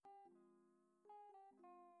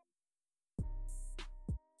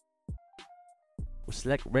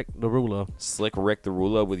Slick Rick the Ruler. Slick Rick the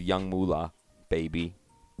Ruler with Young Moolah, baby.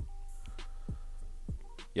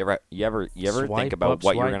 You ever think about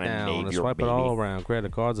what you're gonna name your swipe baby? It all around. Credit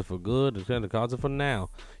cards are for good. The credit cards are for now.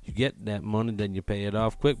 You get that money, then you pay it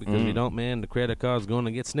off quick because you don't, man. The credit card's gonna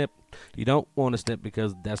get snipped. You don't want to snip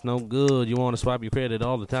because that's no good. You want to swipe your credit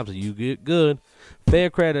all the time so you get good. Fair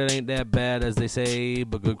credit ain't that bad as they say,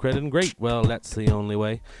 but good credit and great. Well, that's the only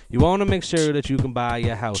way. You want to make sure that you can buy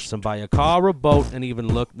a house and buy a car, a boat, and even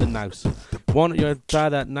look the nice. Want you to try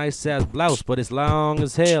that nice ass blouse, but it's long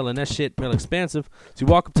as hell and that shit real expensive. So you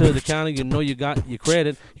walk up to the counter, you know you got your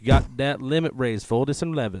credit, you got that limit raised for this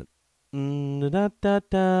and level. Oh,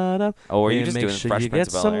 are you just doing Fresh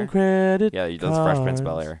Prince of Bel-Air? Credit Yeah, you did Fresh Prince of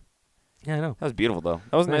Bel-Air. Yeah, I know. That was beautiful though.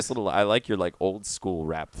 That was a nice little. I like your like old school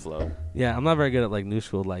rap flow. Yeah, I'm not very good at like new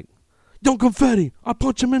school. Like, young confetti, I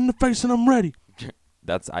punch him in the face and I'm ready.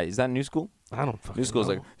 Is that new school? I don't fucking New school's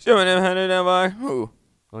know. like. Who?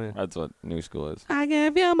 Oh yeah. That's what new school is. I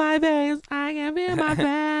can feel my veins. I can feel my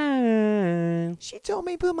veins. She told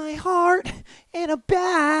me put my heart in a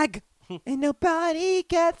bag and nobody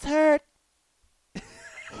gets hurt.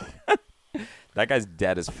 That guy's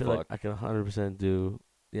dead as I feel fuck. like I can 100% do.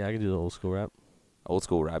 Yeah, I can do the old school rap. Old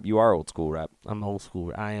school rap. You are old school rap. I'm old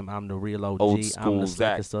school. I'm the real OG. Old school I'm the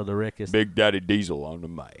Zach. slickest of the rickest. Big Daddy Diesel on the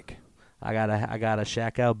mic. I gotta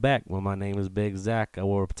shack out back when my name is Big Zach. I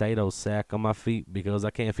wore a potato sack on my feet because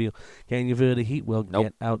I can't feel. Can you feel the heat? Well, Nope.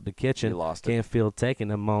 get out the kitchen. You lost Can't feel taking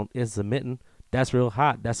them on. It's a mitten. That's real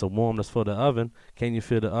hot. That's a warm. That's for the oven. Can you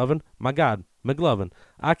feel the oven? My God, McLovin.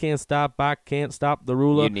 I can't stop. I can't stop the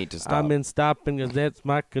ruler. You need to stop. I'm in stopping because that's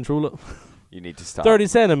my controller. You need to stop. 30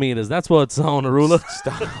 centimeters. That's what's on the ruler.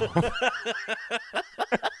 Stop.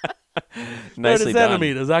 30 Nicely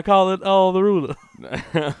centimeters. I call it the ruler. done.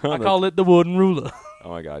 I call it the wooden ruler. Oh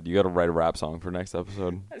my God, you got to write a rap song for next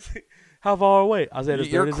episode. How far away? I said it's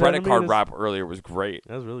Your 30 credit card centimeters. rap earlier was great.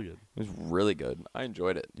 That's really good. It was really good. I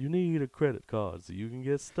enjoyed it. You need a credit card so you can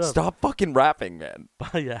get stuff. Stop fucking rapping, man.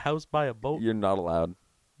 Buy a house, buy a boat. You're not allowed.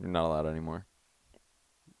 You're not allowed anymore.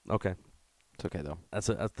 Okay, It's okay though. that's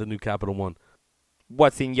the new Capital One.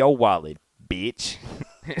 What's in your wallet, bitch?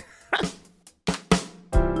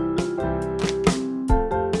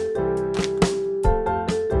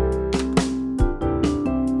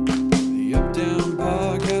 The Up Down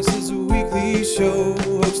Podcast is a weekly show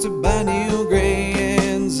hosted by Neil Gray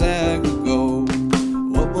and Zach Legault.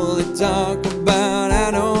 What will they talk about?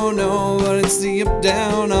 I don't know, but it's the up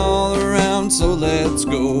down all around, so let's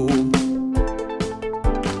go.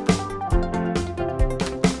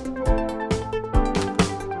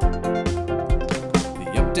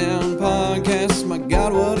 The Up Down Podcast, my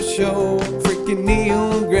God, what a show! Freaking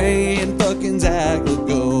Neil Gray and fucking Zach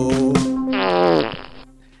Legault.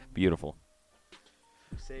 Beautiful.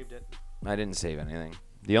 Saved it. I didn't save anything.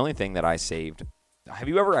 The only thing that I saved. Have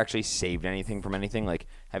you ever actually saved anything from anything? Like,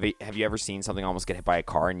 have you ever seen something almost get hit by a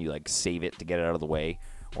car and you like save it to get it out of the way,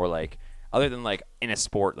 or like other than like in a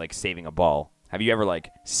sport like saving a ball? Have you ever like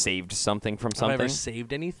saved something from something? Have I ever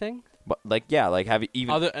saved anything? But like yeah, like have you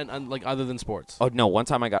even Other than sports? Oh no! One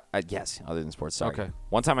time I got yes, other than sports. Sorry. Okay.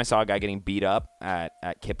 One time I saw a guy getting beat up at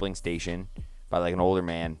Kipling Station by like an older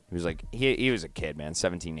man who was like he was a kid, man,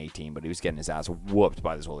 17, 18, but he was getting his ass whooped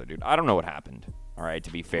by this older dude. I don't know what happened. All right,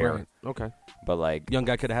 to be fair, Right. Okay. but like Young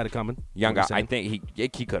guy could have had it coming. young guy, What are you I think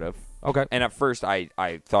he could have. Okay. And at first I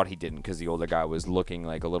thought he didn't because the older guy was looking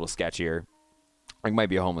like a little sketchier. Like might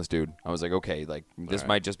be a homeless dude. I was like, okay, like this All right.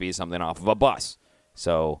 might just be something off of a bus.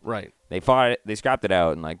 So Right. they fought it, they scrapped it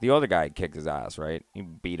out, and like the other guy kicked his ass, right? He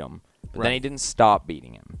beat him, but then Right. he didn't stop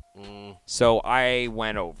beating him. So I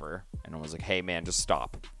went over and I was like, "Hey man, just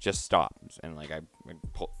stop, And like I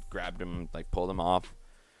grabbed him, like pulled him off,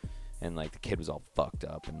 and like the kid was all fucked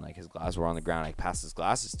up, and like his glasses were on the ground. I passed his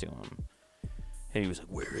glasses to him, and he was like,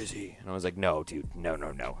 "Where is he?" And I was like, "No, dude,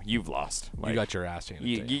 no, you've lost. Like, You got your ass handed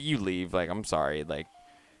to you. you leave. Like I'm sorry, like."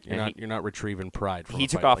 You're not retrieving pride from He a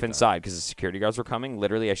took fight off like inside because the security guards were coming.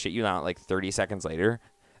 Literally, I shit you not, like 30 seconds later,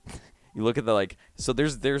 you look at the like. So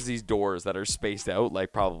there's these doors that are spaced out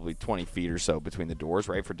like probably 20 feet or so between the doors,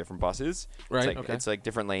 right, for different buses. Right, It's like, okay. It's like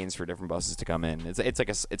different lanes for different buses to come in. It's like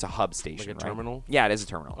it's a hub station. a right? terminal? Yeah, it is a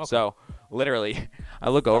terminal. Okay. So literally, I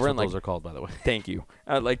look That. over That's and what like. those are called, by the way. Thank you.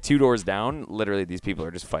 Like 2 doors down, literally these people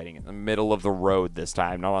are just fighting in the middle of the road this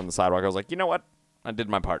time, not on the sidewalk. I was like, you know what? I did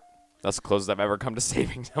my part. That's the closest I've ever come to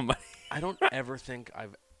saving somebody. I don't ever think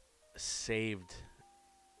I've saved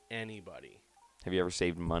anybody. Have you ever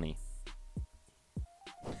saved money?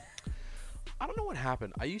 I don't know what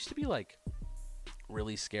happened. I used to be like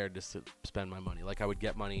really scared just to spend my money. Like I would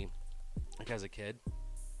get money, like as a kid,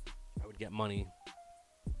 I would get money,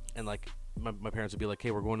 and like my parents would be like,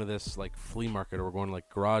 hey, we're going to this like flea market, or we're going to like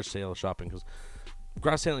garage sale shopping, because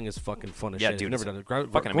garage sailing is fucking fun as Yeah, shit. dude, I've never done it.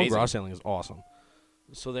 Fucking fucking amazing. Garage sailing is awesome.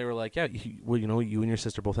 So they were like, yeah, well, you know, you and your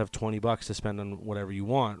sister both have $20 to spend on whatever you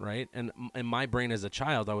want, right? And in my brain as a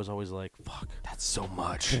child, I was always like, fuck, That's so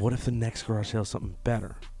much. what if the next garage sale is something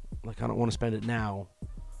better? Like, I don't want to spend it now.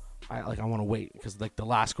 I want to wait, because like the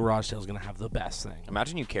last garage sale is gonna have the best thing.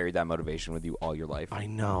 Imagine you carried that motivation with you all your life. I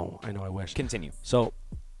know. I wish. Continue. So,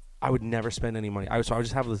 I would never spend any money. I would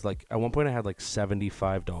just have this, like, at one point I had like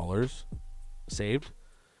 $75 saved,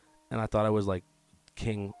 and I thought I was like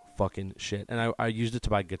king fucking shit. And I used it to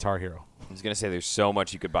buy Guitar Hero. I was gonna say there's so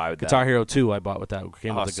much you could buy with Guitar Hero 2 I bought with that. It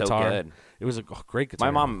came with the so guitar. good. It was a great guitar.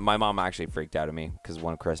 My mom actually freaked out at me because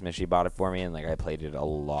one Christmas she bought it for me, and like I played it a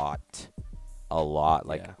lot.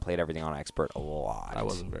 Like Yeah. played everything on expert a lot. I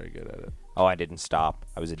wasn't very good at it. Oh, I didn't stop.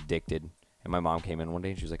 I was addicted. And my mom came in one day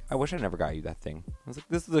and she was like, I wish I never got you that thing. I was like,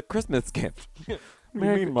 this is a Christmas gift. What do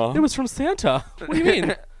you mean, Mom? It was from Santa. What do you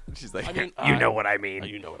mean? She's like, I mean, you know what I mean.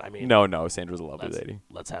 You know what I mean. No, Sandra's a lovely lady.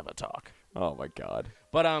 Let's have a talk. Oh my God.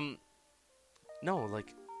 But no,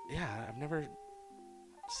 like, yeah, I've never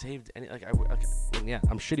saved any. Like,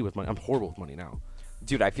 I'm shitty with money. I'm horrible with money now.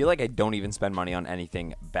 Dude, I feel like I don't even spend money on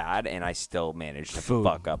anything bad, and I still manage to Food.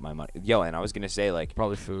 fuck up my money. Yo, and I was gonna say, like,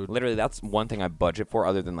 Probably food. literally, that's one thing I budget for,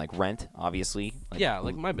 other than like rent, obviously. Like, Yeah,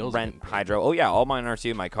 like my bills. rent, are getting paid. hydro. Oh yeah, all mine are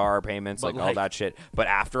too. My car payments, But, like all like- that shit. But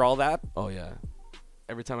after all that, Oh yeah.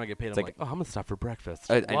 Every time I get paid, It's I'm like- like, oh, I'm gonna stop for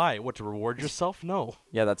breakfast. I- Why? What, to reward yourself? No.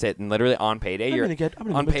 yeah, that's it. And literally on payday, I'm you're gonna get on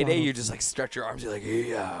McDonald's. payday, you just like stretch your arms. You're like,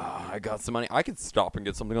 yeah, I got some money. I could stop and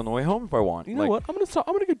get something on the way home if I want. You know Like, what? I'm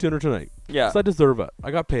gonna get dinner tonight. Yeah. 'Cause I deserve it.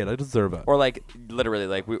 I got paid. I deserve it. Or like literally,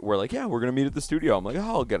 like we're like, yeah, we're gonna meet at the studio. I'm like, oh,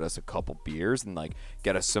 I'll get us a couple beers and like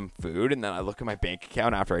get us some food. And then I look at my bank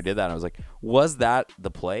account after I did that, and I was like, was that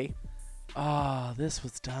the play? Ah, this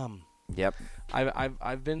was dumb. Yep.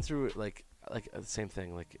 I've been through it, like the same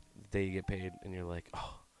thing. Like the day you get paid, and you're like,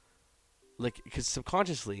 oh, like, because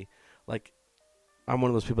subconsciously, like, I'm one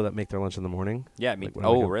of those people that make their lunch in the morning. Yeah. I mean, Like, when I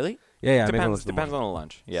wake up. really? Yeah. I make my lunch Depends. in the Depends morning. on the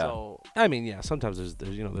lunch. Yeah. So I mean, yeah. Sometimes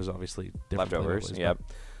there's obviously different Leftovers. flavors, Yep.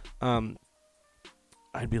 but,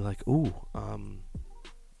 I'd be like, ooh,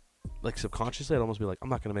 like subconsciously, I'd almost be like, I'm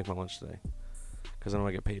not gonna make my lunch today, because I know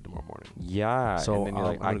I get paid tomorrow morning. Yeah. So, and then you're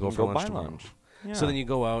like, I'm gonna I go can for go lunch buy tomorrow. lunch. Yeah. So then you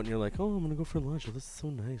go out and you're like, oh, I'm gonna go for lunch. Oh, this is so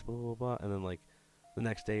nice. Blah blah blah. And then like the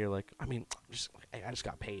next day you're like, I mean, I just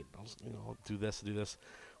got paid. I'll just, I'll do this,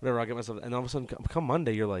 whatever. I'll get myself. And all of a sudden, come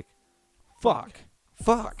Monday, you're like, fuck.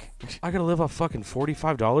 I gotta live off fucking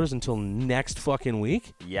 $45 until next fucking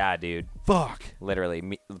week. Yeah, dude. Fuck.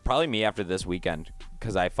 Literally, probably me after this weekend,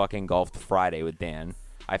 because I fucking golfed Friday with Dan.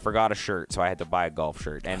 I forgot a shirt, so I had to buy a golf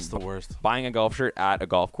shirt. And That's the worst. buying a golf shirt at a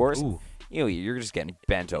golf course, Ooh. you're just getting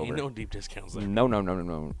bent over. No deep discounts there.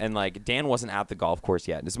 No. And like Dan wasn't at the golf course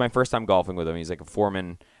yet. This is my first time golfing with him. He's like a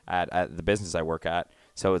foreman at the business I work at.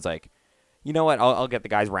 So it's like, you know what? I'll get the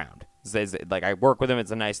guys round. Like I work with him. It's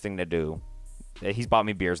a nice thing to do. He's bought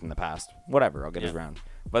me beers in the past. Whatever. I'll get his round.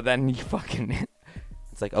 But then you fucking,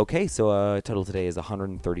 it's like, okay, so total today is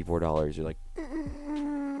 $134. You're like,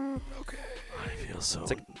 okay. I feel so. It's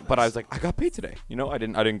like, but I was like, I got paid today. I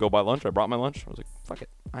didn't go buy lunch. I brought my lunch. I was like, fuck it.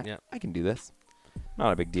 I can do this.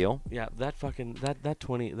 Not a big deal. Yeah, that fucking that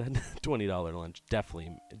 $20 lunch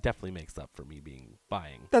definitely makes up for me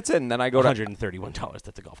buying. That's it. And then I go to $131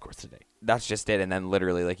 at the golf course today. That's just it. And then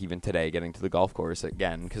literally, like even today, getting to the golf course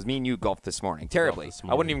again, because me and you golfed this morning terribly. This I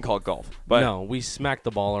wouldn't morning. even call it golf. But No, we smacked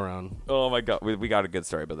the ball around. oh my god, we got a good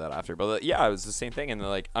story about that after. But yeah, it was the same thing. And they're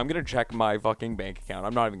like, I'm gonna check my fucking bank account.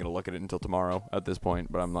 I'm not even gonna look at it until tomorrow at this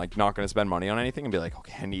point. But I'm like not gonna spend money on anything and be like,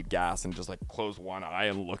 okay, I need gas, and just like close one eye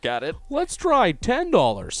and look at it. Let's try $10.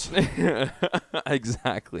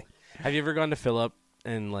 Exactly. Have you ever gone to fill up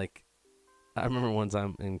and like? I remember one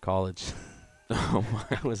time in college. Oh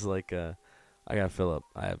my. I was like, I gotta fill up.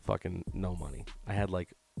 I have fucking no money. I had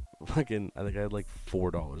like, I think I had like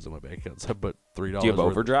 $4 in my bank account. So I put $3. Do you have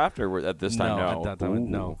overdraft or at this time? No. At that time,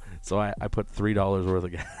 no. So I put $3 worth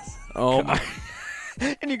of gas. Oh my.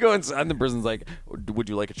 And you go inside and the person's like, would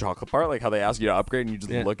you like a chocolate bar? Like how they ask you to upgrade and you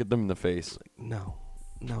just look at them in the face. No,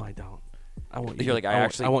 I don't. I want you. You're like,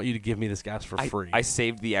 I want you to give me this gas for free. I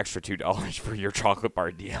saved the extra $2 for your chocolate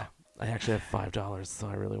bar deal. Yeah. I actually have $5, so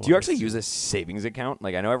I really want. Do you actually use a savings account?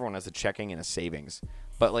 Like I know everyone has a checking and a savings,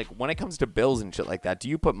 but like when it comes to bills and shit like that, do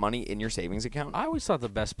you put money in your savings account? I always thought the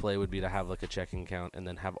best play would be to have like a checking account and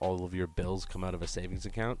then have all of your bills come out of a savings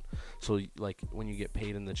account. So like when you get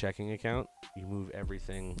paid in the checking account, you move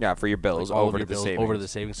everything. Yeah, for your bills like, all over of to your the bills savings. over to the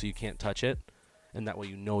savings, so you can't touch it, and that way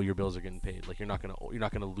you know your bills are getting paid. Like you're not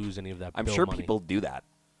gonna lose any of that. I'm bill sure money. people do that.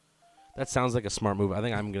 That sounds like a smart move. I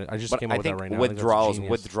think I just But came I up with think that right now.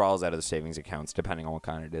 withdrawals out of the savings accounts, depending on what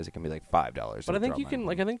kind it is, it can be like $5. But I think you can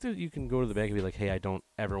I think that you can go to the bank and be like, hey, I don't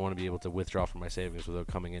ever want to be able to withdraw from my savings without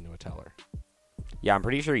coming into a teller. Yeah, I'm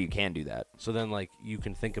pretty sure you can do that. So then, like, you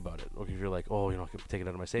can think about it. Like, if you're like, oh, I can take it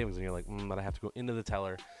out of my savings, and you're like, but I have to go into the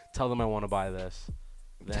teller, tell them I want to buy this.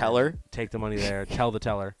 Teller? Take the money there. Tell the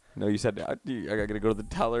teller. No, you said I gotta go to the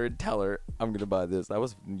teller and tell her I'm gonna buy this.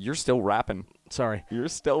 You're still rapping. Sorry. You're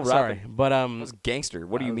still Sorry, rapping. but That was gangster.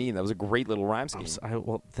 What do you mean? That was a great little rhyme scheme.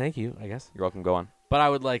 Well, thank you. I guess. You're welcome. Go on. But I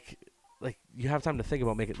would like you have time to think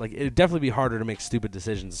about making it'd definitely be harder to make stupid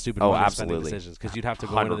decisions, money spending decisions, because you'd have to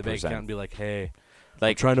go into the bank 100%. account and be like, hey,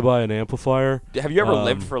 Like, I'm trying to buy an amplifier. have you ever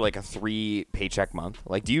lived for like a 3 paycheck month?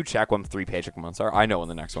 Like, do you check when 3 paycheck months are? I know when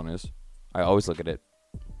the next one is. I always look at it.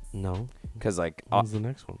 No. Because, like, When's the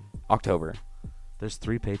next one? October. There's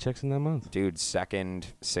 3 paychecks in that month. Dude, 2nd,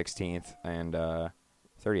 16th, and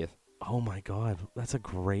 30th. Oh, my God. That's a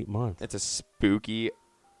great month. It's a spooky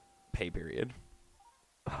pay period.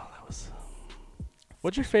 Oh, that was...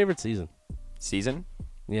 What's your favorite season? Season?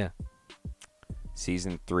 Yeah.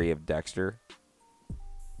 Season 3 of Dexter.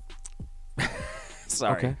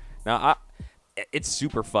 Sorry. Okay. Now, it's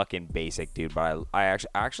super fucking basic, dude, but I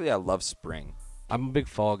actually love spring. I'm a big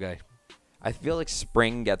fall guy. I feel like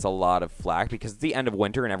spring gets a lot of flack because it's the end of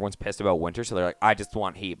winter and everyone's pissed about winter, so they're like, I just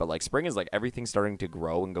want heat. But like spring is like everything's starting to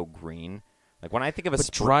grow and go green. Like when I think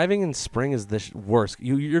of driving in spring is the worst.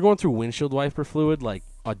 You're going through windshield wiper fluid like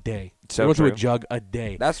a day. So you're going true. through a jug a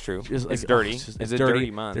day. That's true. Just, it's dirty. It's a dirty.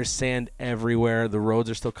 dirty month. There's sand everywhere. The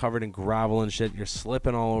roads are still covered in gravel and shit. You're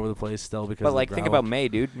slipping all over the place still because. But like, of the think gravel. about May,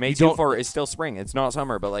 dude. May 2-4 is still spring. It's not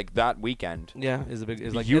summer, but like that weekend. Yeah, is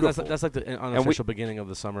like beautiful. that's like the unofficial beginning of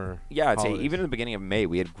the summer. Yeah, I'd say holidays. even in the beginning of May,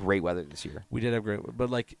 we had great weather this year. We did have great,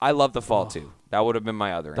 but like I love the fall too. That would have been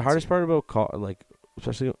my other. The hardest part about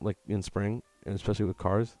especially like in spring and especially with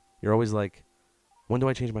cars, you're always like, when do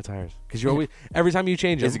I change my tires? Because you're always every time you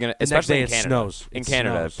change them, the next day in it Canada. snows. In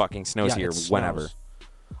Canada, it fucking snows here whenever.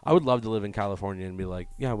 I would love to live in California and be like,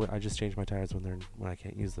 yeah, I just change my tires when I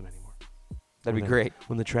can't use them anymore. That'd be great.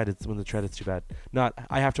 When the tread is too bad.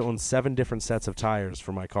 I have to own 7 different sets of tires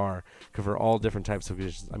for my car for all different types of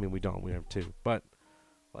conditions. I mean, we have 2, but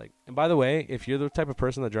like. And by the way, if you're the type of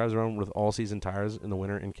person that drives around with all season tires in the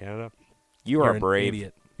winter in Canada, you are brave. An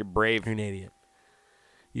idiot. You're brave. You're an idiot.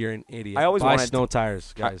 You're an idiot. I always buy wanted snow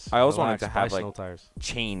tires, guys. I always wanted to have snow like tires.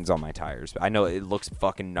 chains on my tires. I know it looks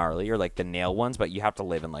fucking gnarly, or like the nail ones, but you have to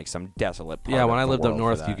live in like some desolate part. Yeah, when I of the lived up world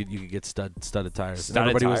north, for you that. could get studded tires. Studded and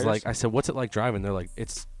everybody tires? was like, I said, what's it like driving? They're like,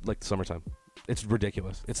 it's like summertime. It's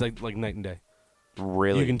ridiculous. It's like night and day.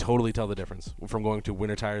 Really? You can totally tell the difference from going to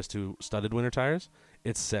winter tires to studded winter tires.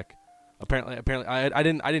 It's sick. Apparently, I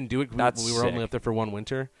didn't do it. We were only up there for one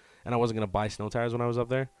winter, and I wasn't gonna buy snow tires when I was up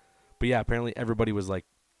there. But yeah, apparently everybody was like,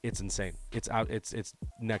 it's insane. It's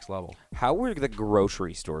next level. How were the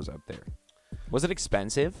grocery stores up there? Was it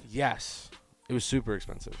expensive? Yes, it was super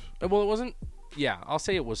expensive. Well, it wasn't. Yeah, I'll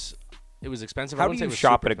say it was expensive. How do you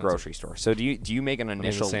shop at a grocery store? So do you make an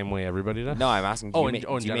initial the same way everybody does? No, I'm asking. Do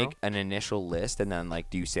you make an initial list and then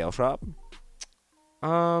like do you sale shop?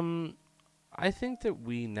 I think that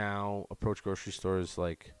we now approach grocery stores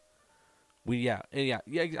like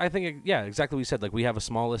I think exactly what you said. Like we have a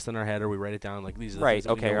small list in our head, or we write it down. Like these are the things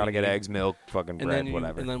that Okay, I gotta get eggs, milk, fucking and bread,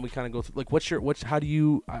 whatever. And then we kind of go through. Like, how do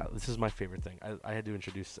you? This is my favorite thing. I had to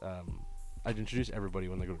introduce. I'd introduce everybody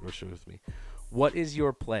when they go to grocery with me. What is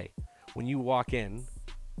your play when you walk in?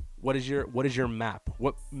 What is your map?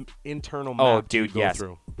 What internal map do you go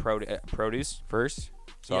through? Produce first.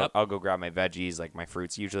 So I'll go grab my veggies, like my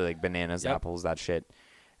fruits, usually like bananas, apples, that shit.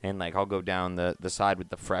 And like I'll go down the side with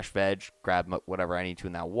the fresh veg, grab whatever I need to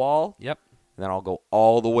in that wall. Yep. And then I'll go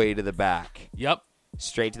all the way to the back. Yep.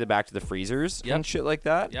 Straight to the back to the freezers and shit like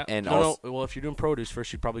that. Yep. And no. Well, if you're doing produce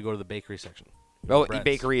first, you'd probably go to the bakery section. Oh,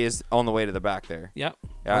 bakery is on the way to the back there. Yep.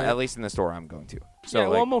 At least in the store I'm going to.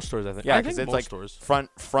 So well, most stores I think. Yeah, because it's like stores.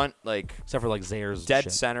 front like except for like Zayre's.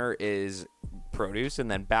 Dead center is produce, and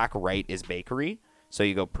then back right is bakery. So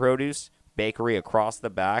you go produce, bakery across the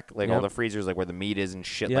back, like all the freezers, like where the meat is and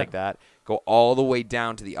shit like that. Go all the way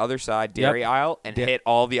down to the other side, dairy aisle, and hit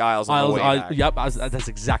all the aisles on the way back. Yep, that's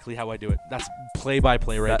exactly how I do it. That's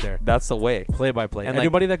play-by-play right there. That's the way. Play-by-play. And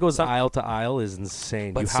anybody that goes aisle to aisle is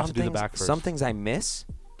insane. You have to do the back first. Some things I miss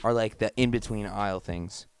are like the in-between aisle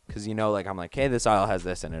things. Because, like, I'm like, hey, this aisle has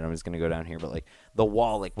this in it. I'm just going to go down here. But, like, the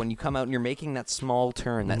wall, like, when you come out and you're making that small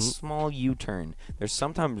turn, that small U-turn, there's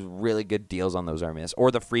sometimes really good deals on those I miss.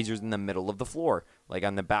 Or the freezers in the middle of the floor, like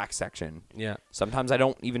on the back section. Yeah. Sometimes I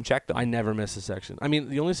don't even check them. I never miss a section. I mean,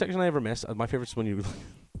 the only section I ever miss, my favorite is when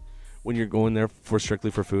when you're going there for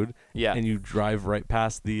strictly for food. Yeah. And you drive right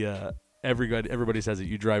past the everybody says it.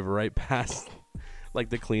 You drive right past like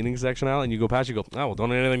the cleaning section aisle, and you go past. You go, oh well,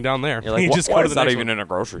 don't eat anything down there. You're like, you just go why to is the that next even one. in a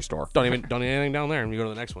grocery store? Don't eat anything down there, and you go to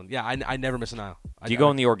the next one. Yeah, I never miss an aisle. Do you go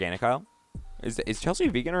in the organic aisle? Is Chelsea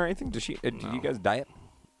vegan or anything? Does she? Do you guys diet?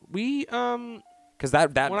 We Because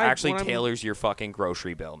that actually when tailors your fucking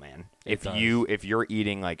grocery bill, man. It does. If you're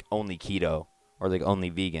eating like only keto or like only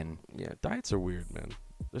vegan. Yeah, diets are weird, man.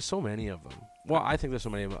 There's so many of them. Well, I think there's so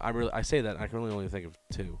many of them. I say that I can really only think of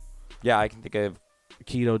 2. Yeah, I can think of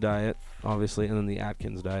Keto diet, obviously, and then the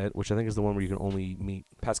Atkins diet, which I think is the one where you can only eat meat.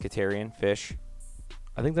 pescatarian, fish.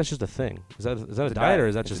 I think that's just a thing. Is that a It's diet, a diet. or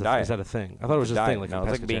is that It's just a diet. is that a thing? I thought it was It's just a diet. thing, like no, a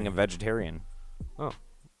it's like being a pescatarian. vegetarian. Oh,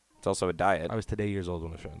 It's also a diet. I was today years old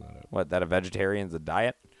when I found that out. What, that a vegetarian's a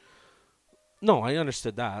diet? No, I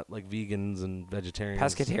understood that, like vegans and vegetarians.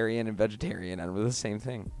 Pescatarian and vegetarian are the same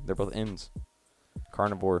thing. They're both ins.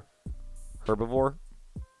 Carnivore. Herbivore?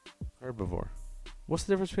 Herbivore. What's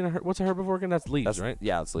the difference between what's a herbivore again? That's leaves, right?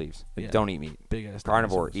 Yeah, it's leaves. Like, Yeah. Don't eat meat. Big ass.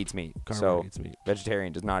 Carnivore dinosaurs. eats meat. Carnivore So eats meat.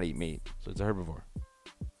 vegetarian does not eat meat. So it's a herbivore.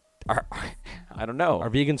 I don't know. Are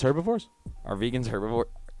vegans herbivores? Are vegans herbivore?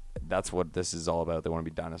 That's what this is all about. They want to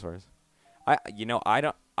be dinosaurs. I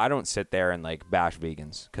don't sit there and like bash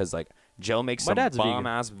vegans because like Joe makes My some dad's a vegan. bomb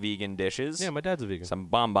ass vegan dishes. Yeah, my dad's a vegan. Some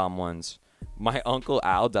bomb ones. My uncle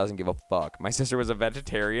Al doesn't give a fuck. My sister was a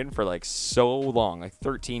vegetarian for like so long, like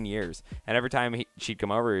 13 years. And every time she'd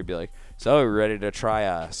come over, he'd be like, "So, you ready to try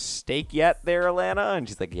a steak yet there, Alana?" And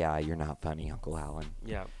she's like, "Yeah, you're not funny, Uncle Alan."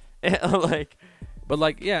 Yeah. Like, But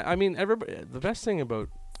like, yeah, I mean, everybody. The best thing about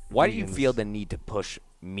why do you vegans- feel the need to push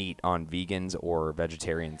meat on vegans or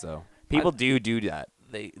vegetarians though? People do that.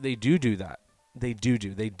 They do that. They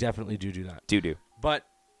definitely do that. Do. But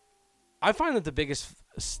I find that the biggest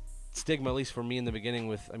stigma, at least for me in the beginning,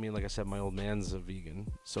 like I said, my old man's a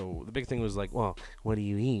vegan. So the big thing was like, well, what do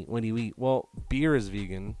you eat? What do you eat? Well, beer is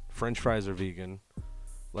vegan. French fries are vegan.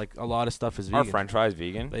 Like a lot of stuff is vegan. Are French fries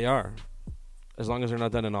vegan? They are. As long as they're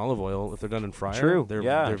not done in olive oil. If they're done in fryer, True. they're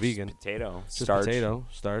Just vegan. Potato. Just Starch. potato,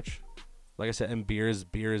 starch. Like I said, and beer is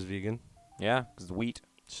vegan. Yeah, because wheat.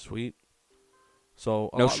 Sweet. So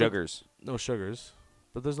No sugars. No sugars.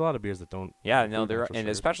 But there's a lot of beers that don't. Yeah, include no, there are, natural and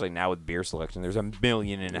sugars. especially now with beer selection, there's a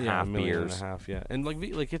million and a half beers. Yeah. And like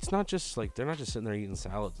it's not just like they're not just sitting there eating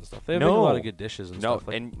salads and stuff. They make a No. lot of good dishes and No, stuff.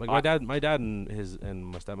 Like, and my dad and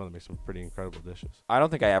my stepmother make some pretty incredible dishes. I don't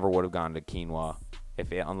think I ever would have gone to quinoa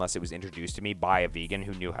unless it was introduced to me by a vegan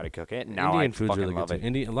who knew how to cook it. Now Indian I food's fucking really love good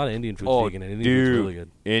it. too. A lot of Indian food's Oh, vegan, and Indian food's really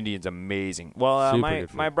good. Indian's amazing. Well, Super my good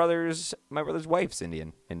food. my brother's wife's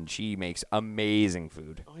Indian, and she makes amazing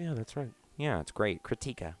food. Oh yeah, that's right. Yeah, it's great.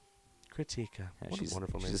 Kritika. Kritika. Yeah, What she's a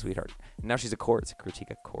wonderful she's name. a sweetheart. Now she's a Quartz.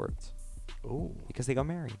 Kritika Quartz. Oh. Because they got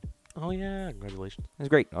married. Oh yeah, congratulations. It's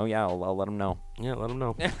great. Oh yeah, I'll let them know. Yeah, let them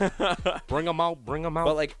know. Bring them out.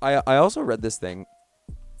 But like, I also read this thing.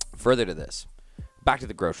 Further to this, back to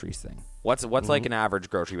the groceries thing. What's like an average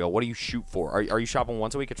grocery bill? What do you shoot for? Are you shopping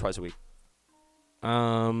once a week or twice a week?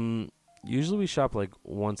 Usually we shop like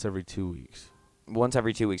once every 2 weeks. Once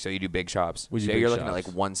every 2 weeks, so you do big shops. We do So big you're looking at shops.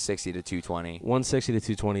 like 160 to 220. 160 to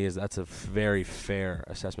 220 that's a very fair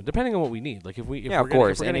assessment, depending on what we need. Like if we're Of getting,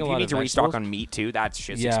 course. If we're And getting if a you lot need of to restock vegetables- on meat too, that's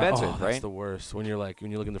shit's yeah, expensive, that's right? the worst. When you look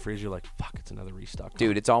in the freezer, you're like, fuck, it's another restock.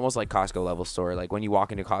 Dude, it's almost like Costco level store. Like when you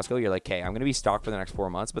walk into Costco, you're like, okay, I'm gonna be stocked for the next 4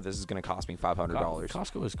 months, but this is gonna cost me $500.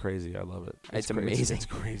 Costco is crazy. I love it. It's crazy. amazing. It's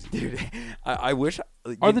crazy, Dude, I wish.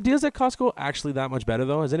 Are the deals at Costco actually that much better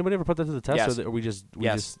though? Has anybody ever put that to the test? Yes. Or we just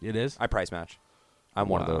it is. I price match. I'm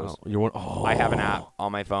one of those. You're one. Oh, I have an app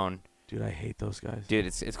on my phone. Dude, I hate those guys. Dude,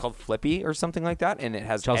 it's called Flippy or something like that, and it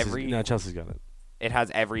has Chelsea's got it. it has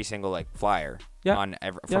every single like flyer Yeah. from Yeah,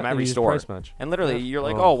 every and you just store. price match. And literally, Yeah. you're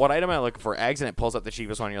like, Oh. oh, what item am I looking for? Eggs, and it pulls up the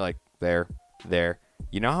cheapest one. You're like, there.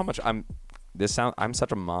 You know how much I'm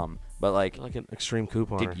such a mom, but like, You're like an extreme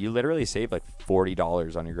couponer. dude, you literally save like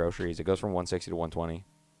 $40 on your groceries. It goes from 160 to 120.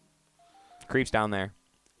 Creeps down there.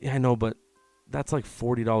 Yeah, I know, but that's like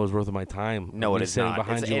 $40 worth of my time. No, Of it me is sitting not.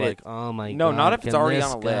 behind It's- you it- like, oh my god. No, not if it's can already this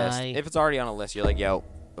on a list. guy- If it's already on a list, you're like, yo,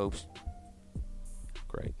 oops.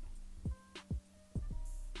 Great.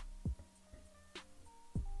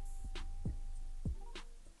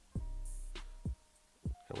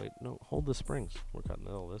 Okay, wait, no, hold the springs. We're cutting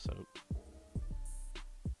all this out.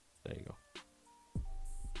 There you go.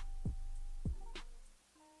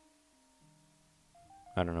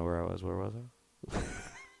 I don't know where I was. Where was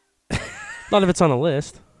I? Not if it's on a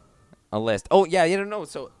list. A list. Oh yeah, you don't know.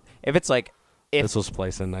 So if it's like, This will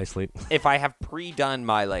splice in nicely. if I have pre-done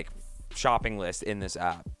my like shopping list in this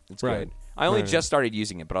app, it's Right. good. I only Right. just started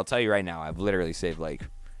using it, but I'll tell you right now, I've literally saved like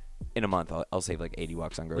in a month, I'll save like $80 on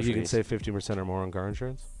Like groceries. you can save 50% or more on car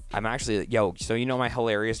insurance. I'm actually, so you know my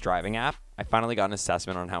hilarious driving app? I finally got an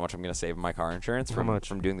assessment on how much I'm going to save on my car insurance How much?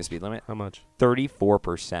 from doing the speed limit. How much?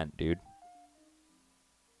 34%, dude.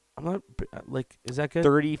 I'm not like. Is that good?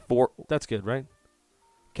 34. That's good, right?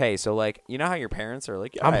 Okay, so like, you know how your parents are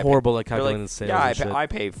like, I'm horrible at they're calculating like, sales. yeah, and shit. I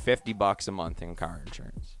pay $50 a month in car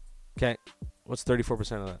insurance. Okay, what's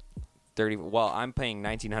 34% of that? 30. Well, I'm paying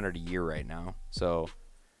 $1,900 a year right now, so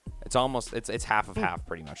it's almost it's half of half,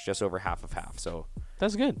 pretty much, just over half of half. So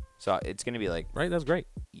That's good, it's gonna be like, right? That's great.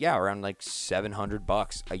 yeah, around like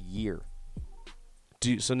 $700 a year.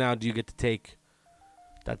 So now do you get to take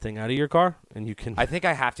that thing out of your car and you can? I think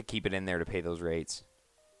I have to keep it in there to pay those rates.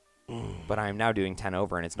 But I am now doing 10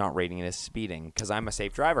 over, and it's not rating it as speeding because I'm a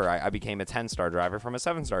safe driver. I became a 10-star driver from a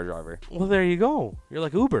 7-star driver. Well, there you go. You're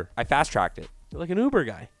like Uber. I fast-tracked it. You're like an Uber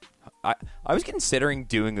guy. I was considering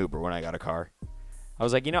doing Uber when I got a car. I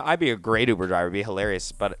was like, I'd be a great Uber driver. It'd be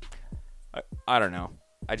hilarious. But I don't know.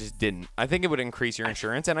 I just didn't. I think it would increase your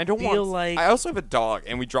insurance, and I don't want. Like, I also have a dog,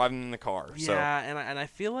 and we drive him in the car. Yeah, so. and I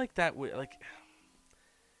feel like that would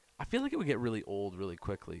I feel like it would get really old really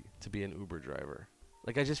quickly to be an Uber driver.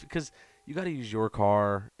 Like because you got to use your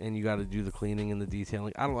car and you got to do the cleaning and the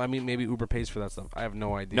detailing. I mean, maybe Uber pays for that stuff. I have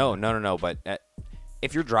no idea. No. But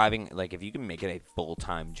if you're driving, like if you can make it a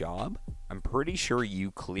full-time job, I'm pretty sure you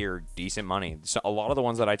clear decent money. So a lot of the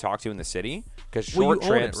ones that I talk to in the city, because short you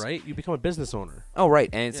trips, own it, right? You become a business owner. Oh, right,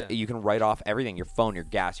 and you can write off everything: your phone, your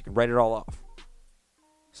gas. You can write it all off.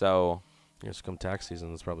 So. Yes, come tax season,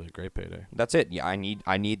 that's probably a great payday. That's it. Yeah, I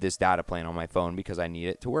need this data plan on my phone because I need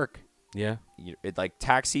it to work. Yeah. Like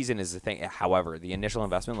tax season is the thing. However, the initial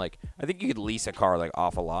investment, like I think you could lease a car like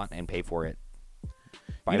off a lot and pay for it.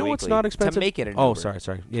 You know what's not expensive? To make it an Uber.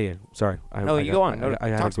 Sorry. Yeah. Sorry. You go on. I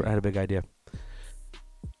had a big idea.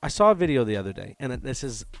 I saw a video the other day, and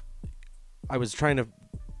I was trying to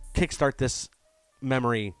kickstart this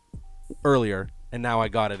memory earlier, and now I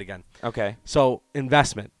got it again. Okay. So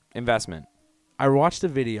investment. I watched a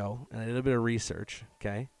video and I did a bit of research,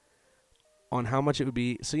 okay, on how much it would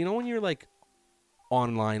be. So when you're like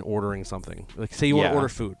online ordering something, like say you want to order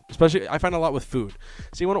food, especially I find a lot with food.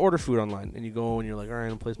 So you want to order food online and you go and you're like, all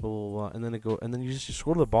right, I'm place blah blah blah, and then you just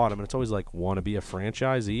scroll to the bottom and it's always like, want to be a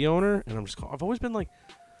franchisee owner, and I've always been like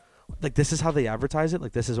this is how they advertise it,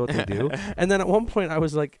 like this is what they do. And then at one point I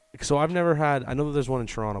was like, so I've never had, I know that there's one in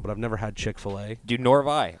Toronto, but I've never had Chick-fil-A. Dude, nor have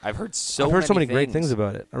I. I've heard so many great things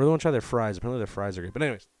about it. I really want to try their fries. Apparently their fries are great. But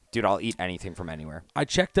anyways, dude, I'll eat anything from anywhere. I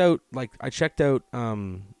checked out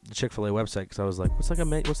the Chick-fil-A website because I was like, what's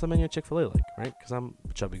the menu at Chick-fil-A like, right? Because I'm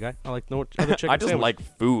a chubby guy. I like no other chicken. I just sandwich.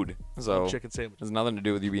 like food, so chicken sandwich. It has nothing to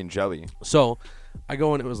do with you being chubby. So I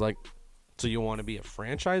go and it was like, so you want to be a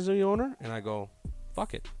franchisee owner? And I go,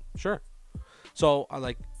 fuck it, sure. So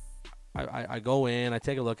I go in, I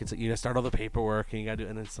take a look. It's like, start all the paperwork and you gotta do.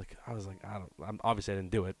 And it's like I was like, obviously I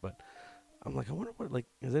didn't do it, but I'm like, I wonder what, like,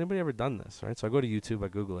 has anybody ever done this, right? So I go to YouTube, I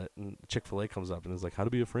Google it, and Chick-fil-A comes up, and it's like, how to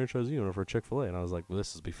be a franchisee owner for Chick-fil-A. And I was like, well,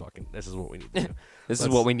 this is what we need to do. This is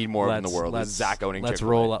what we need more of in the world, is Zach owning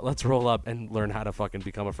Chick-fil-A. Let's roll up and learn how to fucking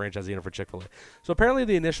become a franchisee owner for Chick-fil-A. So apparently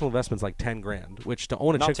the initial investment's like $10,000, which to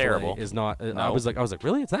own a Chick-fil-A terrible. is not. No. I was like,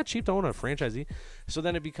 really? It's that cheap to own a franchisee? So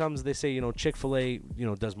then it becomes, they say, Chick-fil-A,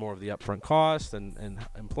 does more of the upfront cost and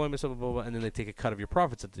employment, blah, blah, blah, and then they take a cut of your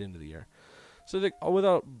profits at the end of the year. So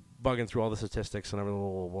without bugging through all the statistics and everything,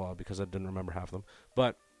 blah, blah, blah, because I didn't remember half of them,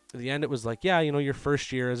 but at the end it was like, your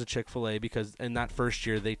first year as a Chick-fil-A, because in that first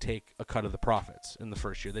year they take a cut of the profits. In the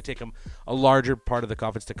first year they take a larger part of the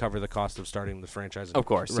profits to cover the cost of starting the franchise. Of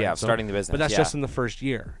course, right? Starting the business. But that's just in the first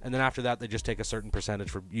year, and then after that they just take a certain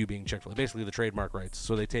percentage for you being Chick-fil-A, basically the trademark rights.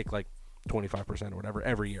 So they take like 25% or whatever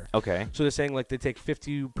every year. Okay. So they're saying like they take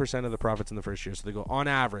 50% of the profits in the first year. So they go, on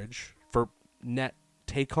average, for net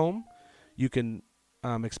take home, you can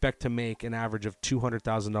expect to make an average of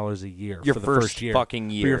 $200,000 a year for the first year. Fucking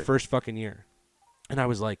year. For your first fucking year. And I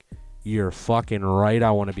was like, you're fucking right, I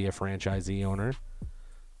want to be a franchisee owner.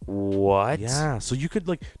 What? Yeah. So you could,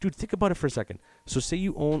 like, dude, think about it for a second. So say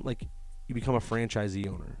you own, like, you become a franchisee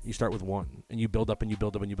owner. You start with one, and you build up and you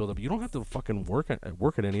build up and you build up. You don't have to fucking work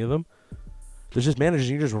at any of them. There's just managers,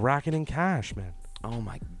 and you're just racking in cash, man. Oh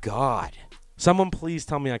my God. Someone please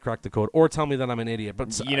tell me I cracked the code, or tell me that I'm an idiot.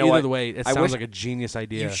 But either way, it sounds like a genius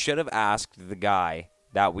idea. You should have asked the guy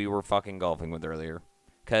that we were fucking golfing with earlier.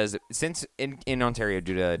 Because since in Ontario,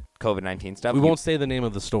 due to COVID-19 stuff... We won't say the name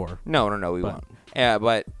of the store. No, we won't. Yeah,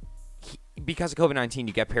 but because of COVID-19,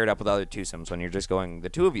 you get paired up with other twosomes when you're just going the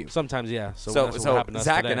two of you. Sometimes, yeah. So So happened to us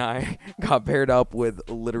Zach today. and I got paired up with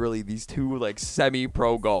literally these two like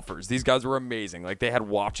semi-pro golfers. These guys were amazing. Like they had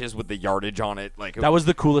watches with the yardage on it. Like That was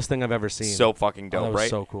the coolest thing I've ever seen. so fucking dope, that was right?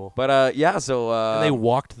 so cool. But yeah, so And they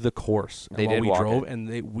walked the course. they while did we walk drove, it.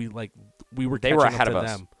 and we were they were catching ahead up of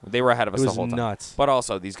to us. them. They were ahead of us It the was whole time. nuts. But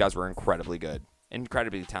also, these guys were incredibly good,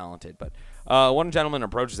 incredibly talented. But one gentleman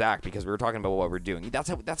approached Zach because we were talking about what we're doing. That's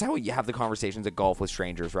how you have the conversations at golf with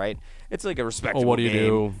strangers, right? It's like a respectable what do you game.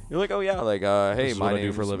 do? You're like, oh yeah, like hey, This is my what I do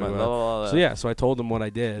name's for a living. blah, blah, blah, blah. So yeah, so I told him what I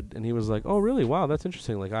did, and he was like, "Oh, really? Wow, that's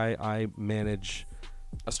interesting. Like I manage,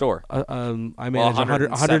 a store. I manage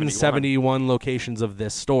 171 locations of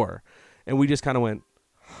this store," and we just kind of went,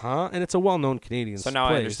 "Huh?" And it's a well-known Canadian. So now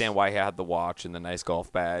place. I understand why he had the watch and the nice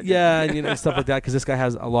golf bag. Yeah, and stuff like that, because this guy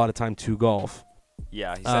has a lot of time to golf.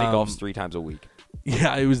 Yeah, he said he golfs 3 times a week.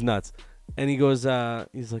 Yeah, it was nuts. And he goes,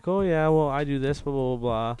 he's like, "Oh yeah, well I do this, blah blah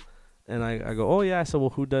blah." And I go, "Oh yeah." I said,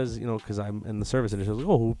 "Well, who does, because I'm in the service industry." I was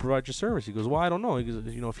like, "Oh, who provides your service?" He goes, "Well, I don't know." He goes,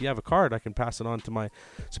 "If you have a card, I can pass it on to my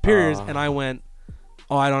superiors." And I went,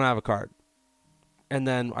 "Oh, I don't have a card." And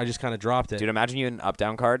then I just kind of dropped it. Dude, imagine you had an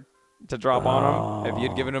up-down card to drop on him if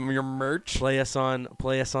you'd given him your merch. Play us on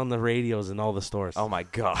the radios in all the stores. Oh my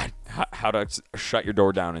god, how to shut your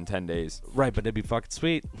door down in 10 days. Right, but it'd be fucking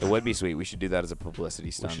sweet. It would be sweet. We should do that as a publicity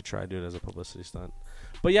We stunt. should try to do it as a publicity stunt.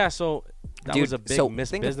 But yeah, so that Dude, was a big so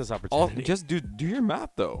missed think of business opportunity. Just do your math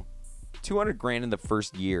though. $200,000 in the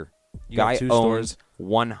first year. You got Guy 2 owns stores.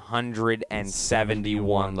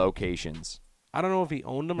 171 locations. I don't know if he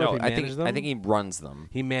owned them or No, if he managed them. I think he runs them.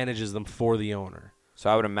 he manages them for the owner. So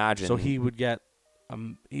I would imagine. So he would get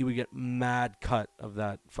mad cut of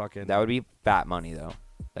that fucking. that would be fat money though,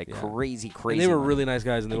 like Yeah. crazy. And they were money. really nice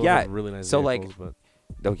guys, and they Yeah, had really nice so, vehicles, but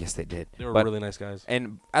Oh yes, they did. they were But- really nice guys.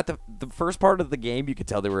 And at the first part of the game, you could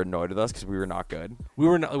tell they were annoyed with us because we were not good.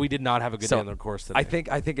 We did not have a good So, day on the course today. I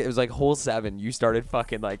think it was like hole 7. You started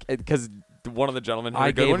fucking like because one of the gentlemen had I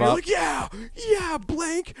a good gave one. You're up. like, yeah,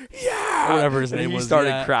 blank, yeah, Whatever his and name he was, started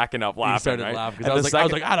yeah. cracking up laughing. He started right? laughing And because I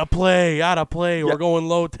was like, out of play. Yeah. We're going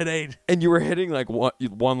low today. and you were hitting like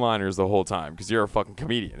one-liners the whole time because you're a fucking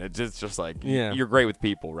comedian. It's just like Yeah. you're great with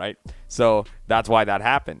people, right? So that's why that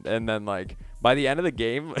happened. And then like by the end of the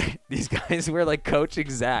game, these guys were like coaching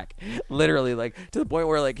Zach, literally like to the point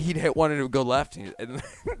where like he'd hit one and it would go left, and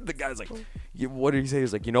the guy's like, "What did he say?"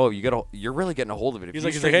 He's like, "You're really getting a hold of it." If He's you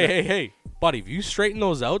like, straighten hey, buddy, if you straighten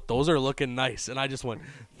those out, those are looking nice. And I just went,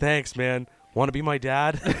 thanks, man. Want to be my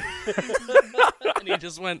dad? And he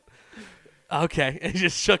just went, okay. And he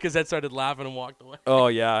just shook his head, started laughing, and walked away. Oh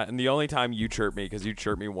yeah, and the only time you chirped me because you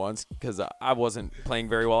chirped me once because I wasn't playing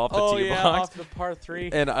very well off the tee box, off the par 3.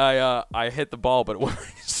 and I hit the ball, but it went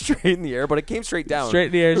straight in the air, but it came straight down, Straight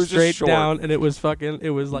in the air, It was just straight short. down, and it was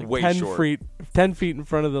like Way 10 short. feet in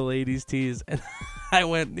front of the ladies' tees. And I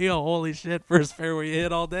went, holy shit, first fairway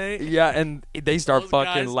hit all day. Yeah, and they start Those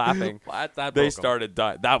fucking guys- laughing. That They broke 'em. started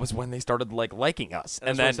dying. That was when they started like liking us, That's and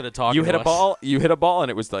when they then started talking you hit to a us. ball. You hit a ball, and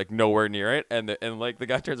it was like nowhere near it. And like the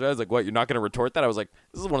guy turns around, he's like, "What? You're not going to retort that?" I was like,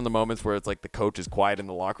 "This is one of the moments where it's like the coach is quiet in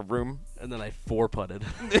the locker room." And then I 4-putted.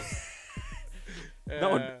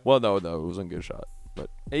 No, it wasn't a good shot. But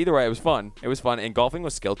either way, it was fun. It was fun, and golfing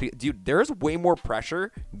with skilled people, dude. There's way more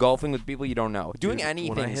pressure golfing with people you don't know. Doing Dude,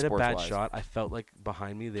 anything when I hit a bad sports-wise. shot, I felt like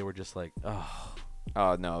behind me they were just like, oh.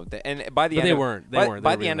 Oh no! And by the But end, they of, weren't. They by, weren't. They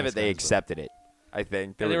by were the really end of nice it, they guys, but- accepted it. I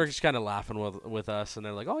think And they were just kind of laughing with us, and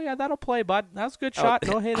they're like, "Oh yeah, that'll play, bud. That's a good shot.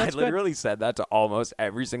 No, hey, that's I literally said that to almost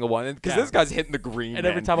every single one because Yeah. this guy's hitting the green. And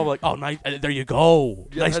every man. time I'm like, "Oh, nice, there you go.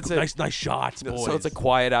 Yeah, that's it. nice shots, boys." So it's like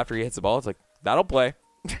quiet after he hits the ball. It's like that'll play,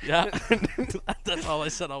 yeah, that's all I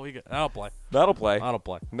said all weekend. I'll play. that'll play. I'll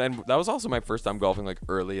play. And then that was also my first time golfing like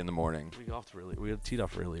early in the morning, We teed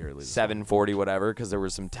off really early. 7:40 whatever, because there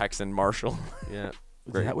was some Texan Marshall. Yeah,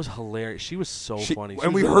 Great. that was hilarious. She was so funny. She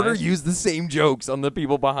and was we really heard her nice. use the same jokes on the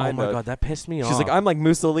people Oh behind my us. god, that pissed me off. She's like, I'm like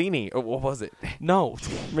Mussolini. Or what was it? no.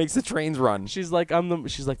 Makes the trains run. She's like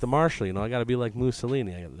the marshal, I got to be like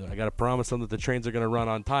Mussolini. I got to promise them that the trains are going to run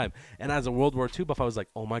on time. And as a World War II buff, I was like,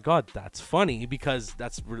 oh my god, that's funny, because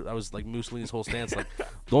that was like Mussolini's whole stance. Like,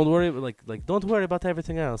 don't worry, don't worry about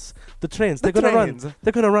everything else. The trains, they're gonna trains. run.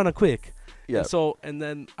 They're gonna run quick. Yeah. And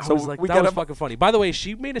then I So was like, we that got was a- fucking funny. By the way,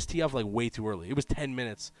 she made us tee off like way too early. It was 10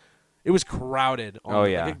 minutes. It was crowded. Oh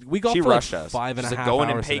yeah, like, we golfed she for rushed like us. 5.5 She's like, go in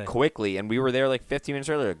and hours pay today. quickly, and we were there like 15 minutes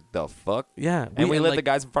earlier. Like, the fuck? Yeah, And we let like, the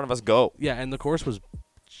guys in front of us go. Yeah, and the course was.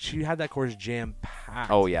 She had that course jam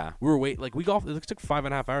packed. Oh, yeah. We were we golfed. It took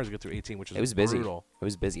 5.5 hours to get through 18, which is It was busy. brutal. It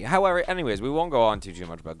was busy. However, anyways, we won't go on too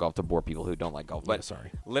much about golf to bore people who don't like golf. But Yeah,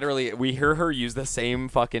 sorry. literally, we hear her use the same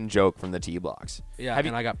fucking joke from the tee box. Yeah,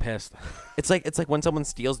 and I got pissed. It's like when someone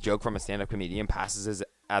steals joke from a stand-up comedian, passes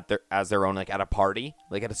as their own, like at a party,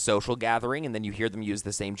 like at a social gathering, and then you hear them use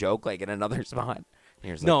the same joke like in another spot.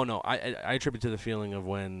 No, I attribute to the feeling of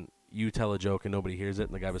when you tell a joke and nobody hears it,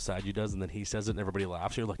 and the guy beside you does, and then he says it, and everybody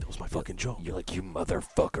laughs. You're like, that was my fucking joke. You're like, you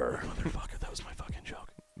motherfucker. Motherfucker, that was my fucking joke.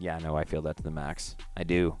 Yeah, no, I feel that to the max. I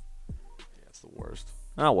do. Yeah, it's the worst.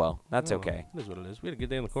 Oh, well, that's okay. It is what it is. We had a good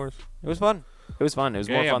day on the course. It was fun. It was fun. It was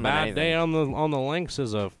more fun than anything. A bad day on the links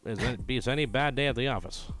beats any bad day at the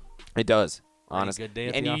office. It does. Any Honestly. good day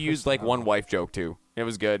at And the you office? used like I don't one know. wife joke too. It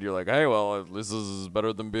was good. You're like, hey, well, this is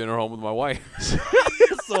better than being at home with my wife.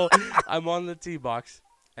 So I'm on the tee box,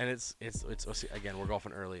 and it's again, we're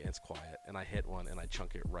golfing early, and it's quiet, and I hit one, and I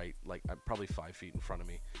chunk it right, like probably 5 feet in front of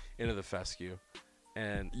me, into the fescue,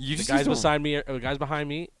 and You the just guys used to- beside me, the guys behind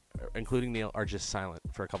me, including Neil, are just silent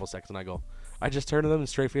for a couple seconds, and I just turn to them and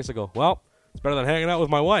straight face, I go, well, it's better than hanging out with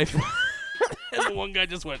my wife. And the one guy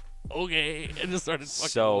just went, okay, and just started fucking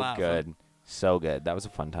So laughing. good. So good. That was a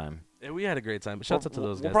fun time. And we had a great time. But shouts out to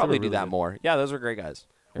those guys. We'll They probably were do really that good. more. Yeah, those were great guys.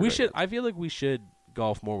 They're We great should. guys. I feel like we should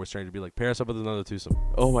golf more with strangers. Be like, pair us up with another twosome.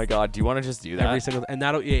 Oh my God. Do you want to just do that? Every single, and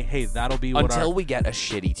that'll that'll be what Until our, we get a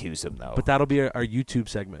shitty twosome though. but that'll be our YouTube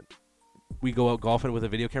segment. We go out golfing with a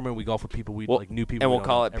video camera, and we golf with people like new people. and we we'll don't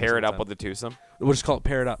call know it every pair it single up time. with a twosome. We'll just call it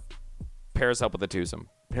pair it up. Pair us up with a twosome.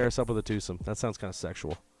 Pair us up with a twosome. That sounds kind of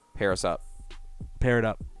sexual. Pair us up. Pair it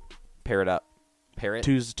up. Pair it up. Pair it.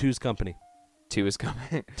 Two's company. Two is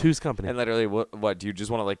coming. Two's company. And literally, what do you just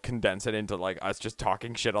want to like condense it into like us just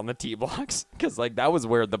talking shit on the tee box? Because like that was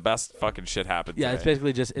where the best fucking shit happened. Yeah, it's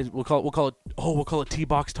basically just we'll call it tee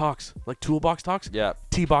box talks, like toolbox talks. Yeah,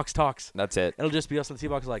 Tee box talks. that's it. It'll just be us on the tee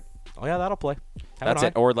box, like, oh yeah, that'll play. That's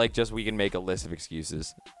it. Or like just we can make a list of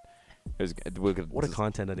excuses. What a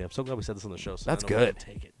content idea! I'm so glad we said this on the show. So That's I know we good.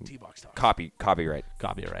 can Take it. Tee box talks. Copyright.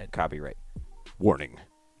 Copyright. Warning.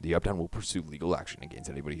 The Uptown will pursue legal action against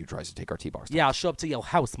anybody who tries to take our tee box. Yeah, I'll show up to your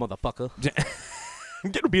house, motherfucker.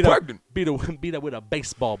 Get Beat pregnant. that with a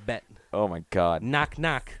baseball bat. Oh my God. Knock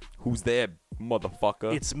knock. Who's there,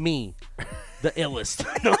 motherfucker? It's me, the illest.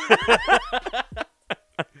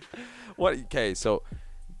 What? Okay, so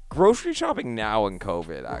grocery shopping now in COVID.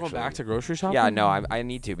 We're Actually, going back to grocery shopping. yeah, no, I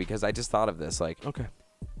need to because I just thought of this. Like, Okay.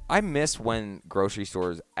 I miss when grocery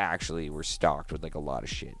stores actually were stocked with like a lot of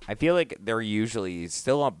shit. I feel like they're usually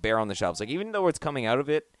still up bare on the shelves. Like even though it's coming out of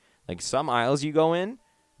it, like some aisles you go in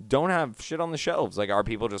don't have shit on the shelves. Like are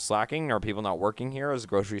people just slacking? Are people not working here? Is the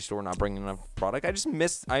grocery store not bringing enough product? I just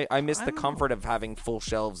miss I miss the don't know. comfort of having full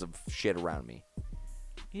shelves of shit around me.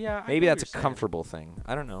 Yeah. Maybe that's a comfort. comfortable thing.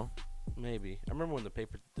 I don't know. Maybe. I remember when the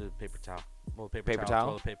paper towel. Well, the Paper paper towel?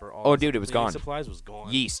 toilet paper. Oh, dude, it was cleaning gone. Supplies was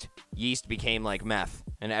gone. Yeast became like meth,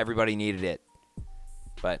 and everybody needed it.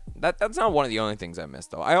 But that's not one of the only things I miss,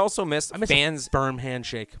 though. I also miss fans. A firm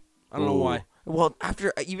handshake. I don't know Ooh. why. Well,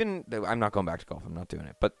 after I'm not going back to golf. I'm not doing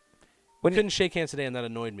it. But When couldn't shake hands today, and that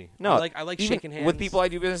annoyed me. no, I like even shaking hands with people I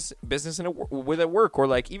do business with at work, or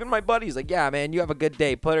like even my buddies. Like, yeah, man, you have a good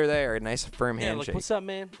day. Put her there. A nice firm Yeah, handshake. like what's up,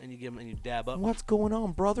 man? And you give 'em and you dab up. What's going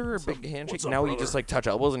on, brother? A What's big up- handshake. what's up, Now you brother? just like touch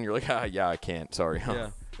elbows, and you're like, yeah, I can't. Sorry.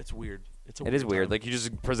 Yeah, it's weird. It is weird. time. Like you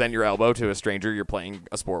just present your elbow to a stranger you're playing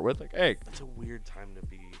a sport with. Like, hey, It's a weird time to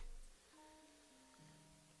be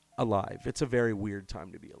alive. It's a very weird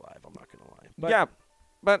time to be alive. I'm not gonna lie. But yeah,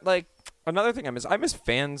 but like another thing I miss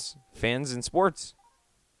fans in sports.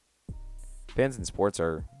 Fans in sports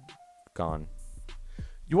are gone.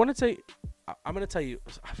 you want to say? I'm gonna tell you.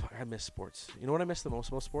 I miss sports. You know what I miss the most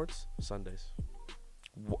about sports? Sundays.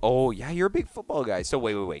 Oh yeah, you're a big football guy. So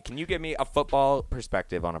wait. Can you give me a football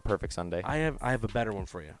perspective on a perfect Sunday? I have a better one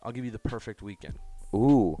for you. I'll give you the perfect weekend.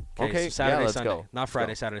 Ooh. So Saturday, yeah, let's Sunday, go. not Let's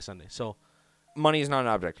Friday, go. Saturday, Sunday. So Money is not an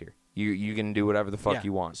object here. You can do whatever the fuck yeah,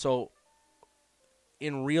 you want. So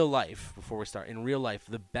in real life, before we start, in real life,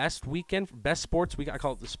 the best sports weekend, I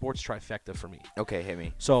call it the sports trifecta for me. Okay, hit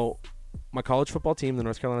me. So my college football team, the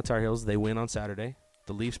North Carolina Tar Heels, they win on Saturday.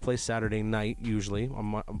 The Leafs play Saturday night usually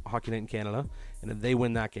on Hockey Night in Canada, and they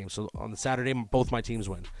win that game. So on the Saturday, both my teams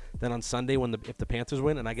win. Then on Sunday, if the Panthers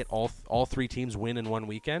win and I get all three teams win in one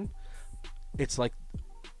weekend, it's like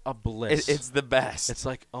a bliss. It's the best It's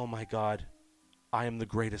like, oh my God, I am the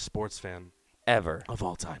greatest sports fan ever of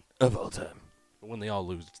all time. When they all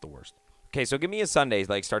lose, it's the worst. Okay, so give me a Sunday,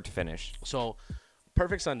 like start to finish. So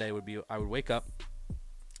perfect Sunday would be I would wake up.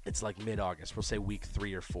 It's like mid-August. We'll say week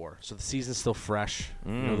 3 or 4. So the season's still fresh.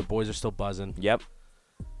 You know, the boys are still buzzing. Yep.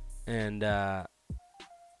 And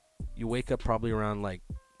You wake up probably around like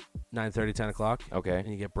 9:30, 10 o'clock. Okay. And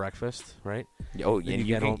you get breakfast, right? Oh, Then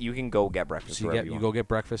and you can go get breakfast. So you go get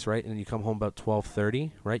breakfast, right? And then you come home about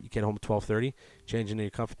 12:30, right? You get home at 12:30, change into your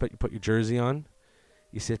comfy put, you put your jersey on,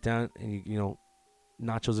 you sit down, and you know,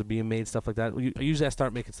 nachos are being made, stuff like that. Usually I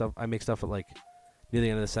start making stuff. I make stuff at like near the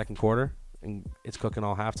end of the second quarter, and it's cooking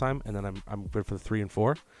all halftime, and then I'm good for the 3 and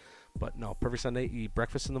 4. But no, perfect Sunday. You eat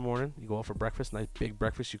breakfast in the morning. You go out for breakfast, nice big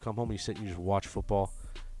breakfast. You come home, and you sit and you just watch football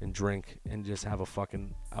and drink and just have a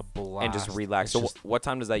blast. And just relax. So what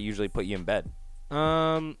time does that usually put you in bed?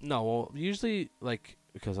 No, well, usually, like,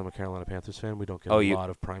 because I'm a Carolina Panthers fan, we don't get a lot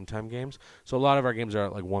of primetime games. So a lot of our games are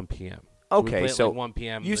at like 1 p.m. Okay, so like 1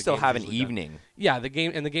 p.m. You still have an evening. Done. Yeah, the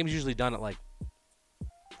game's usually done at like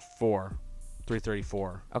 3:30,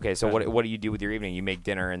 4. Okay, so what do you do with your evening? You make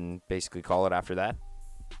dinner and basically call it after that?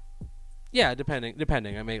 Yeah, depending.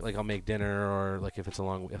 I'll make dinner, or like if it's a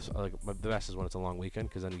long, the best is when it's a long weekend,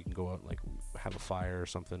 because then you can go out and like have a fire or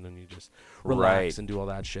something, and you just relax and do all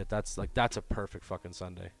that shit. That's a perfect fucking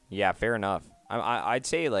Sunday. Yeah, fair enough. I'd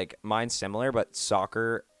say like mine's similar, but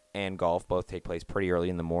soccer and golf both take place pretty early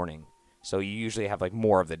in the morning, so you usually have like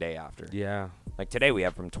more of the day after. Yeah. Like today we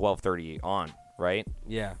have from 12:30 on, right?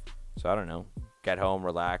 Yeah. So I don't know. Get home,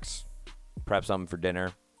 relax, prep something for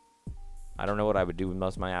dinner. I don't know what I would do with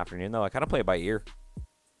most of my afternoon, though. I kind of play it by ear.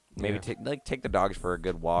 Maybe take the dogs for a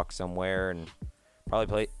good walk somewhere, and probably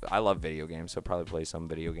play. I love video games, so probably play some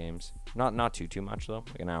video games. Not too much though,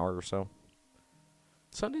 like an hour or so.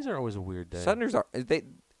 Sundays are always a weird day. Sundays are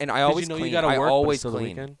and I always clean. You gotta work, I always but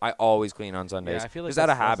clean. I always clean on Sundays. Yeah, I feel like is that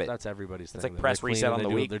a habit? That's everybody's thing. It's like press reset on the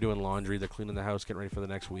week. They're doing laundry. They're cleaning the house, getting ready for the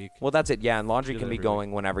next week. Well, that's it. Yeah, and laundry can be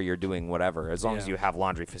going whenever you're doing whatever, as long as you have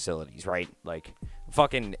laundry facilities, right? Like,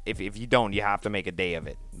 fucking, if you don't, you have to make a day of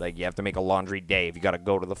it. Like, you have to make a laundry day if you got to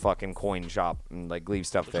go to the fucking coin shop and like leave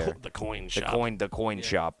stuff there. The coin shop. The coin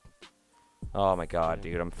shop. Oh my god,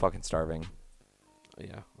 dude, I'm fucking starving.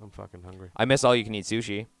 Yeah, I'm fucking hungry. I miss all you can eat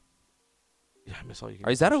sushi. Yeah, I miss all you can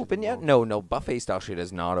eat. Is that open yet? No, buffet style shit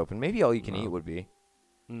is not open. Maybe all you can eat would be.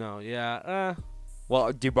 No, yeah.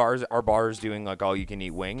 Well, are bars doing like all you can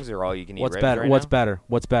eat wings or all you can eat ribs? What's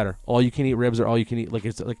better? All you can eat ribs or all you can eat, like,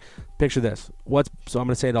 it's like, picture this. So I'm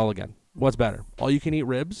gonna say it all again. What's better? All you can eat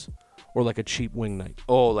ribs or like a cheap wing night?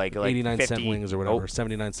 Oh, like 89-cent wings or whatever.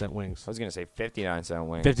 79-cent wings. I was gonna say 59-cent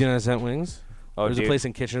wings. 59-cent wings. Oh, there's a place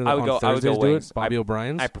in Kitchener that on Thursdays I would go wings. do it. Bobby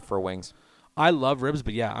O'Brien's. I prefer wings. I love ribs,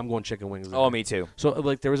 but yeah, I'm going chicken wings. Oh, me too. So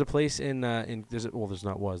like there was a place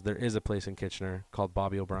there is a place in Kitchener called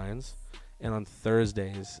Bobby O'Brien's, and on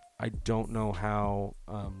Thursdays, I don't know how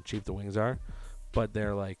cheap the wings are, but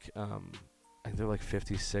they're like I think they're like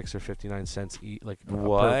 56 or 59 cents each, like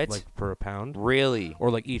what? Per pound. Really?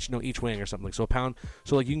 Or like each wing or something. Like, so a pound.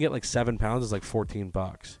 So like you can get like 7 pounds is like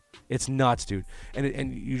 $14. It's nuts, dude.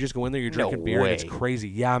 And you just go in there, you're drinking beer, and it's crazy.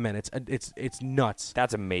 Yeah, man, it's nuts.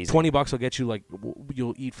 That's amazing. $20 will get you like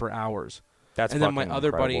you'll eat for hours. That's and then my other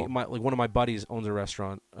incredible. buddy, one of my buddies owns a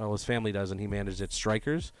restaurant. His family does, and he manages it.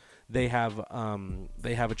 Strikers. They have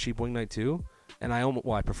a cheap wing night too. And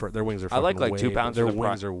I prefer their wings are. I like way, 2 pounds. Their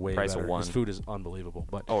wings are way price better. Of one. His food is unbelievable.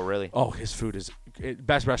 But oh really? Oh, his food is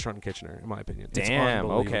best restaurant in Kitchener, in my opinion. Damn.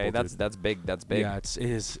 It's okay, that's big. That's big. Yeah,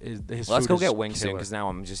 his Let's food go is get wings soon, killer. because now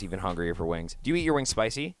I'm just even hungrier for wings. Do you eat your wings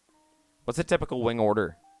spicy? What's a typical wing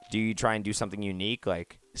order? Do you try and do something unique,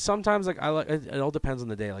 like? Sometimes, like, I like it all depends on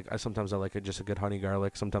the day. Like, sometimes I like just a good honey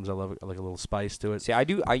garlic. Sometimes I love like a little spice to it. See,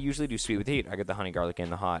 I usually do sweet with heat. I get the honey garlic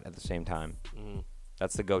and the hot at the same time.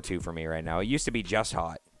 That's the go-to for me right now. It used to be just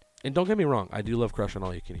hot. And don't get me wrong, I do love crushing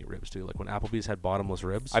all you can eat ribs too. Like when Applebee's had bottomless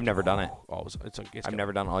ribs. I've never done it. I've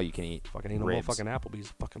never done all you can eat. Fucking ain't no ribs. fucking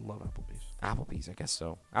Applebee's. Fucking love Applebee's. Applebee's, I guess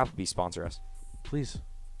so. Applebee's sponsor us. Please,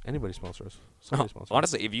 anybody sponsor us. Somebody sponsor us.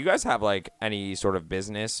 Honestly, if you guys have like any sort of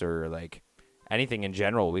business or like anything in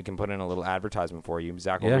general, we can put in a little advertisement for you.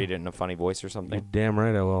 Zach will read it in a funny voice or something. You're damn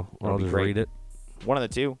right I will. Or I'll just read it. One of the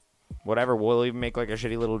two. Whatever. We'll even make like a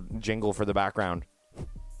shitty little jingle for the background.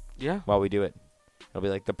 Yeah. While we do it. It'll be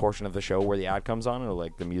like the portion of the show where the ad comes on. It'll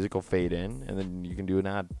like the music will fade in, and then you can do an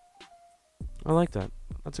ad. I like that.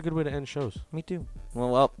 That's a good way to end shows. Me too.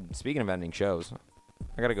 Well, speaking of ending shows,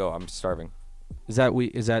 I gotta go. I'm starving. Is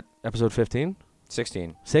that episode 15?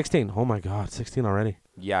 16. 16. Oh my God, 16 already.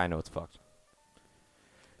 Yeah, I know it's fucked.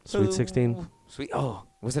 Sweet 16. Sweet. Oh,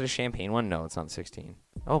 was it a champagne one? No, it's not 16.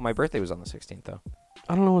 Oh, my birthday was on the 16th though.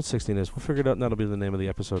 I don't know what 16 is. We'll figure it out, and that'll be the name of the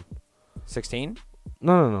episode. 16?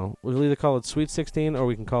 No. We'll either call it Sweet 16 or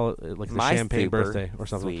we can call it like the my champagne super birthday or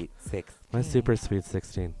something. Sweet 16. My super sweet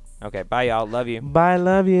 16. Okay, bye y'all. Love you. Bye,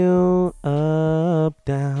 love you. Up,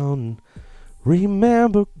 down.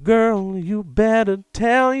 Remember, girl, you better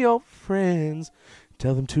tell your friends.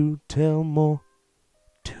 Tell them to tell more.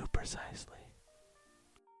 Too precisely.